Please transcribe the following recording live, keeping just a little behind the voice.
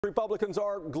Republicans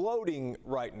are gloating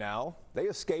right now. They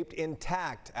escaped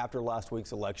intact after last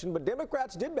week's election, but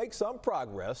Democrats did make some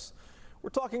progress. We're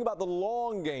talking about the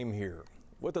long game here.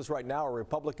 With us right now, a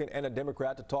Republican and a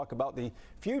Democrat to talk about the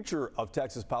future of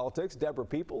Texas politics. Deborah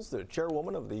Peoples, the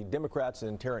chairwoman of the Democrats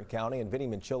in Tarrant County, and Vinny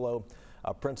Minchillo,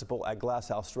 a principal at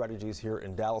Glasshouse Strategies here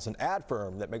in Dallas, an ad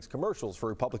firm that makes commercials for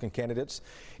Republican candidates.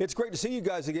 It's great to see you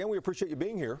guys again. We appreciate you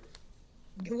being here.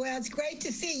 Well, it's great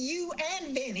to see you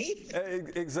and Vinny.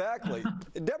 Exactly.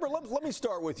 Deborah, let me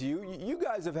start with you. You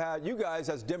guys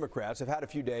as Democrats have had a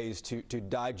few days to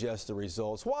digest the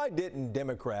results. Why didn't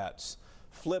Democrats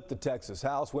flip the Texas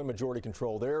House, win majority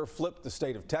control there, flip the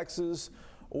state of Texas,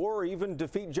 or even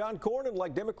defeat John Cornyn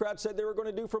like Democrats said they were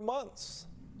going to do for months?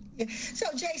 So,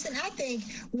 Jason, I think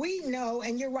we know,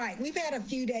 and you're right, we've had a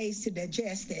few days to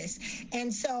digest this.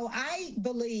 And so I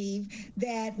believe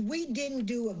that we didn't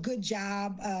do a good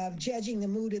job of judging the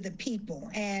mood of the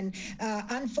people. And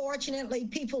unfortunately,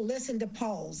 people listen to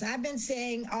polls. I've been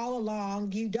saying all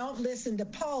along, you don't listen to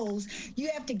polls. You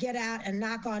have to get out and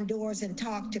knock on doors and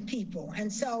talk to people.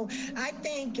 And so I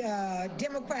think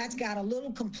Democrats got a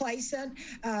little complacent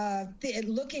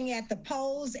looking at the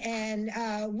polls. And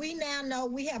we now know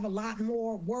we have a lot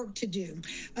more work to do.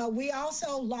 We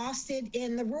also lost it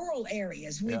in the rural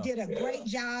areas. We did a great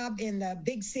job in the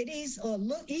big cities.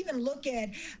 Look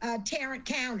at Tarrant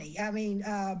County. I mean,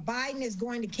 Biden is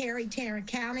going to carry Tarrant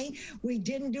County. We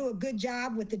didn't do a good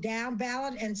job with the down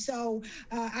ballot. And so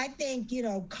I think,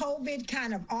 COVID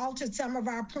kind of altered some of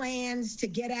our plans to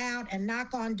get out and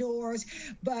knock on doors.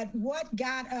 But what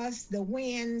got us the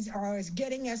wins, or is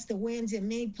getting us the wins in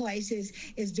many places,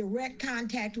 is direct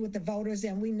contact with the voters.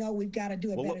 And we know we've got to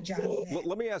do a better job of that.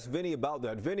 Let me ask Vinny about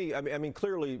that. Vinny, I mean,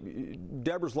 clearly,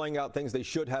 Deborah's laying out things they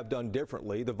should have done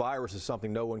differently. The virus is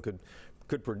something no one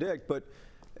could predict. But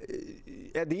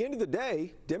at the end of the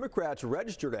day, Democrats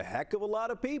registered a heck of a lot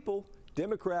of people.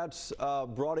 Democrats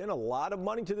brought in a lot of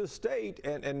money to the state,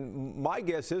 and my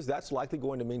guess is that's likely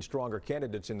going to mean stronger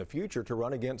candidates in the future to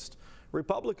run against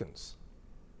Republicans.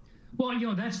 Well,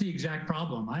 that's the exact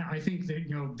problem. I think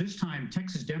that, this time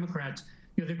Texas Democrats,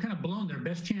 they've kind of blown their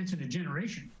best chance in a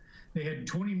generation. They had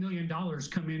 $20 million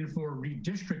come in for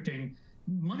redistricting,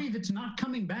 money that's not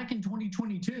coming back in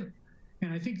 2022.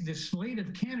 And I think the slate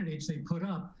of candidates they put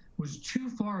up was too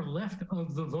far left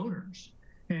of the voters.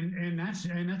 And that's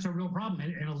a real problem.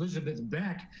 And Elizabeth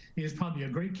Beck is probably a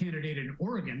great candidate in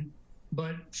Oregon,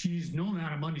 but she's no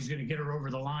amount of money is going to get her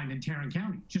over the line in Tarrant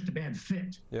County. Just a bad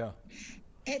fit. Yeah.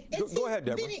 Go ahead,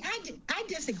 Deborah. Vinny, I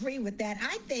disagree with that.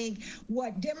 I think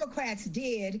what Democrats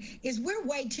did is we're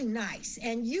way too nice,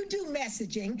 and you do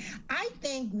messaging. I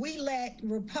think we let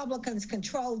Republicans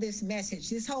control this message,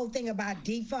 this whole thing about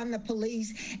defund the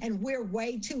police, and we're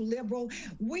way too liberal.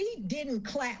 We didn't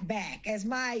clap back. As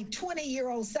my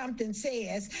 20-year-old something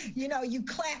says, you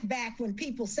clap back when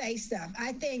people say stuff.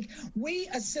 I think we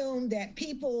assumed that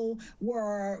people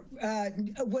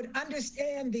would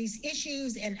understand these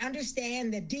issues and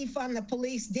understand that defund the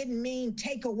police didn't mean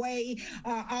take away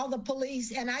all the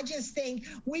police. And I just think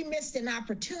we missed an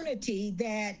opportunity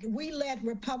that we let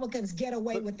Republicans get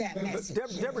away with that message.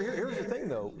 Deborah, here's the thing,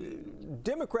 though.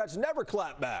 Democrats never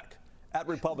clap back at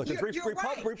Republicans. You're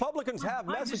right. Republicans have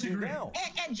messaging now.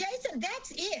 And Jason,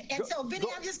 that's it. And so, Vinny,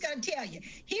 I'm just going to tell you,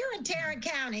 here in Tarrant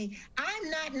County, I'm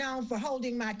not known for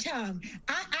holding my tongue.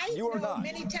 I know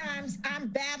many times I'm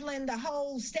battling the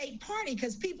whole state party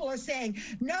because people are saying,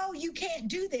 no, you can't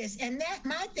do this. And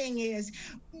my thing is,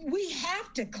 we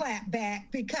have to clap back,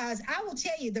 because I will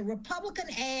tell you, the Republican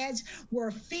ads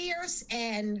were fierce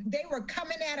and they were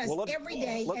coming at us every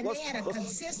day, and they had a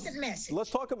consistent message. Let's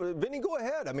talk about it. Vinny, go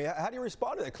ahead. I mean, how do you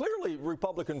respond to that? Clearly,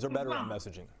 Republicans are better at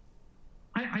messaging.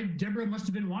 Deborah must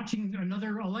have been watching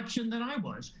another election than I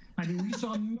was. I mean, we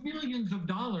saw millions of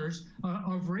dollars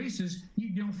of races,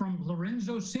 from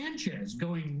Lorenzo Sanchez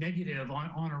going negative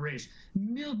on a race.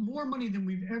 More money than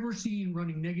we've ever seen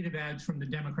running negative ads from the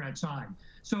Democrat side.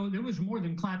 So there was more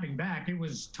than clapping back. It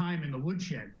was time in the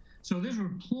woodshed. So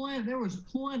there was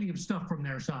plenty of stuff from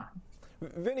their side.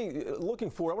 Vinny,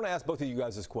 looking forward, I want to ask both of you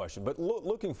guys this question, but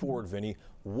looking forward, Vinny,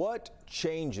 what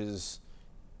changes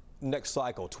next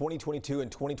cycle, 2022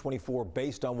 and 2024,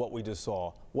 based on what we just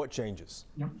saw? What changes?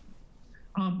 Yep.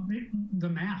 The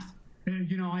math.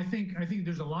 I think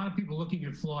there's a lot of people looking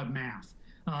at flawed math.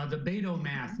 The Beto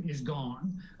math is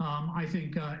gone. I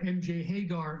think MJ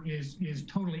Hagar is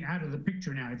totally out of the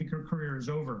picture now. I think her career is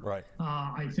over. Right.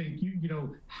 I think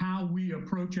how we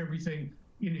approach everything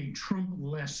in a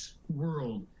Trump-less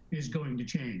world is going to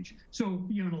change. So,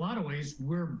 in a lot of ways,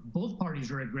 both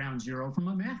parties are at ground zero from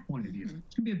a math point of view.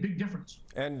 It's going to be a big difference.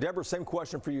 And Deborah, same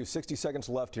question for you. 60 seconds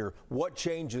left here. What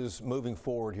changes moving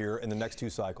forward here in the next 2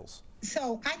 cycles?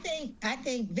 So I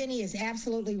think Vinny is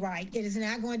absolutely right. It is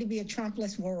not going to be a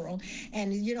Trumpless world.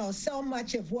 And, so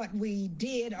much of what we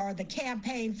did or the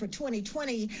campaign for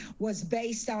 2020 was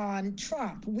based on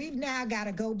Trump. We've now got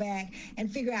to go back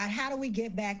and figure out how do we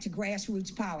get back to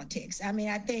grassroots politics. I mean,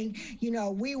 I think,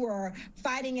 we were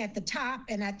fighting at the top,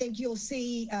 and I think you'll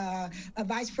see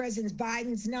Vice President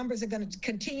Biden's numbers are going to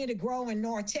continue to grow in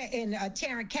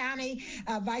Tarrant County.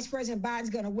 Vice President Biden's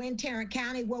going to win Tarrant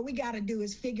County. What we got to do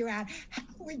is figure out how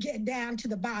do we get down to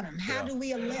the bottom? How do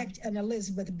we elect an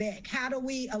Elizabeth Beck? How do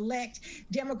we elect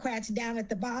Democrats down at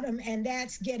the bottom? And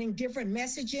that's getting different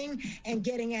messaging and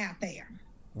getting out there.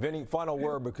 Vinny, final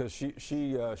word, because she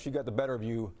got the better of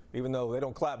you, even though they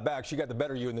don't clap back. She got the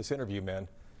better of you in this interview, man.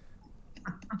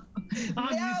 No,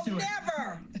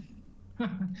 never.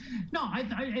 No,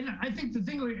 I think the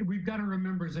thing we've got to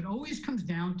remember is it always comes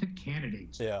down to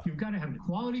candidates. Yeah. You've got to have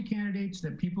quality candidates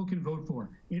that people can vote for.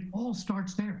 It all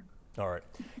starts there. All right.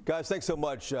 Guys, thanks so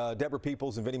much. Deborah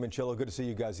Peoples and Vinny Minchillo, good to see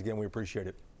you guys again. We appreciate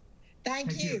it.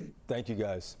 Thank you. Thank you,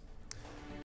 guys.